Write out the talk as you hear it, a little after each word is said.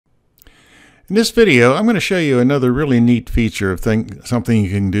In this video, I'm going to show you another really neat feature of something you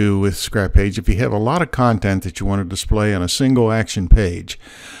can do with ScrapPage if you have a lot of content that you want to display on a single action page.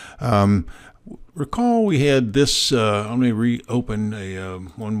 Recall we had this, let me reopen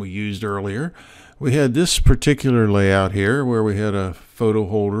one we used earlier. We had this particular layout here where we had a photo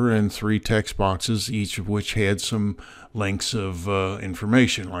holder and 3 text boxes, each of which had some links of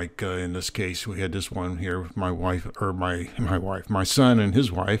information. Like in this case, we had this one here with my son and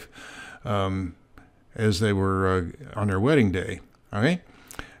his wife, as they were on their wedding day. Okay,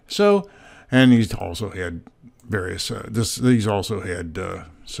 so, and these also had various. These also had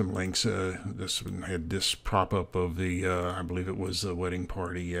some links. This one had this prop up of the, I believe it was the wedding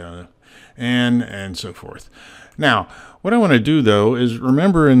party, and so forth. Now, what I want to do though is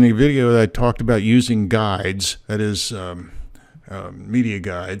remember in the video that I talked about using guides, that is media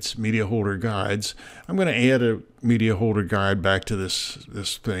guides, media holder guides. I'm going to add a media holder guide back to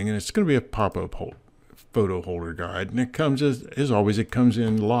this thing, and it's going to be a pop-up photo holder guide. And it comes, as always, it comes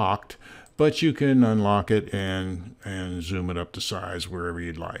in locked, but you can unlock it and zoom it up to size wherever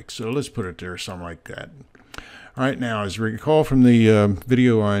you'd like. So let's put it there, something like that. All right, now as you recall from the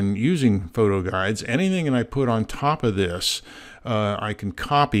video on using photo guides, anything that I put on top of this, I can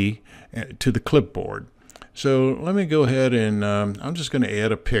copy to the clipboard. So let me go ahead and I'm just going to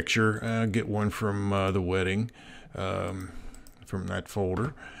add a picture. Get one from the wedding, from that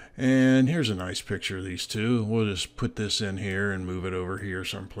folder. And here's a nice picture of these two. We'll just put this in here and move it over here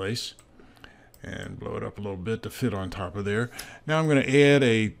someplace and blow it up a little bit to fit on top of there. Now I'm going to add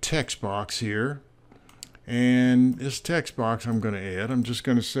a text box here. And this text box I'm going to add, I'm just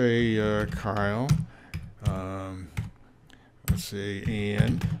going to say Kyle, let's say,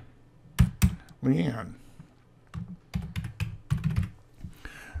 and Leanne.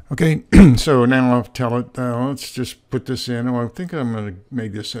 Okay, so now I'll tell it, let's just put this in. Oh, I think I'm going to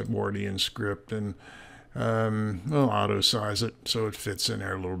make this Edwardian script and we'll auto size it so it fits in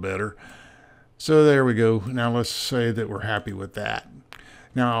there a little better. So there we go. Now let's say that we're happy with that.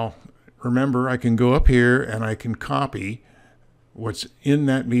 Now, remember, I can go up here and I can copy what's in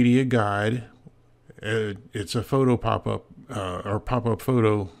that media guide. It's a photo pop-up or pop-up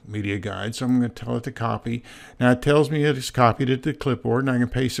photo media guide, so I'm going to tell it to copy. Now it tells me it's copied it to the clipboard, and I can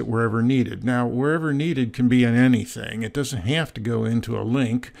paste it wherever needed. Now, wherever needed can be in anything. It doesn't have to go into a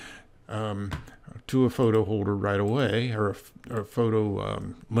link to a photo holder right away, or a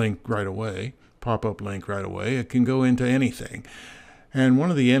photo link right away, pop-up link right away. It can go into anything. And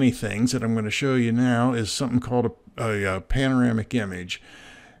one of the anythings that I'm going to show you now is something called a panoramic image.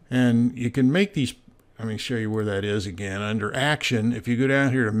 And you can make these, let me show you where that is again. Under Action, if you go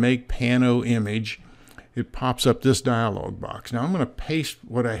down here to Make Pano Image, it pops up this dialog box. Now I'm going to paste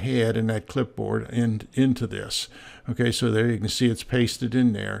what I had in that clipboard into this. Okay, so there you can see it's pasted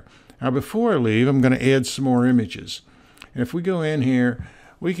in there. Now before I leave, I'm going to add some more images. And if we go in here,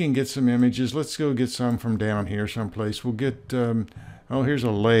 we can get some images. Let's go get some from down here someplace. We'll get... oh, here's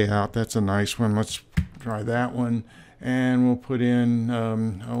a layout. That's a nice one. Let's try that one. And we'll put in,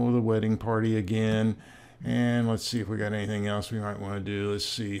 oh, the wedding party again. And let's see if we got anything else we might want to do. Let's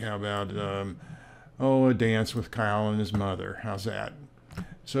see. How about, oh, a dance with Kyle and his mother. How's that?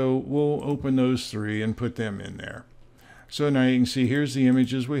 So we'll open those 3 and put them in there. So now you can see here's the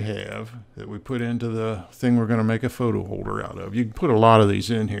images we have that we put into the thing we're going to make a photo holder out of. You can put a lot of these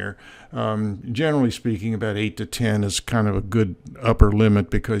in here. Generally speaking, about 8 to 10 is kind of a good upper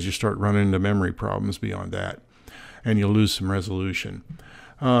limit because you start running into memory problems beyond that, and you'll lose some resolution.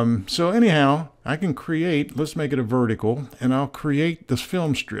 So anyhow, I can create, let's make it a vertical, and I'll create this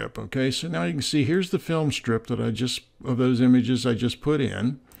film strip. Okay, so now you can see here's the film strip that of those images I just put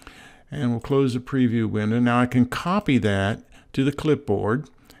in. And we'll close the preview window. Now I can copy that to the clipboard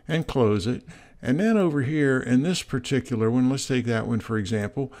and close it. And then over here in this particular one, let's take that one for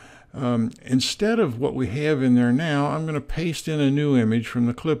example. Instead of what we have in there now, I'm going to paste in a new image from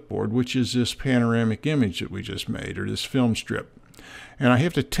the clipboard, which is this panoramic image that we just made, or this film strip. And I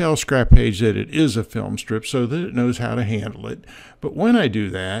have to tell ScrapPage that it is a film strip so that it knows how to handle it. But when I do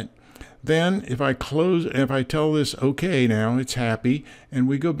that, then if I tell this okay, now it's happy, and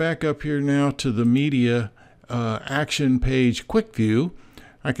we go back up here now to the media action page quick view,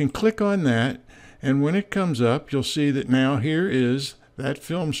 I can click on that, and when it comes up, you'll see that now here is that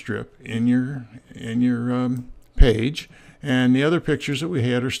film strip in your page, and the other pictures that we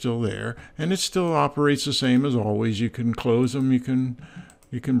had are still there, and it still operates the same as always. You can close them, you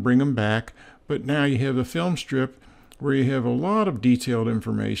can bring them back, but now you have a film strip where you have a lot of detailed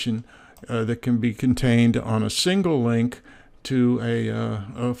information that can be contained on a single link to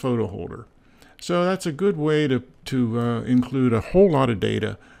a photo holder. So that's a good way to include a whole lot of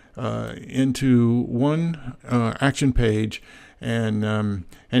data into one action page. And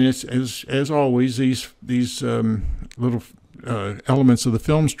it's as always, these little elements of the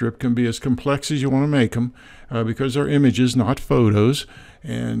film strip can be as complex as you want to make them, because they're images, not photos.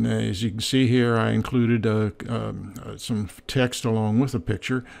 And as you can see here, I included some text along with a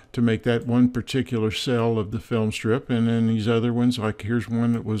picture to make that one particular cell of the film strip. And then these other ones, like here's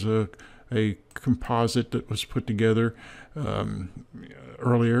one that was a composite that was put together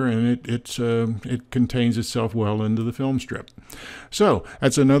earlier, and it contains itself well into the film strip. So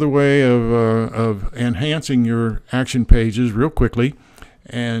that's another way of enhancing your action pages real quickly.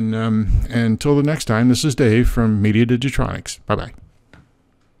 And until the next time, this is Dave from Media Digitronics. Bye-bye.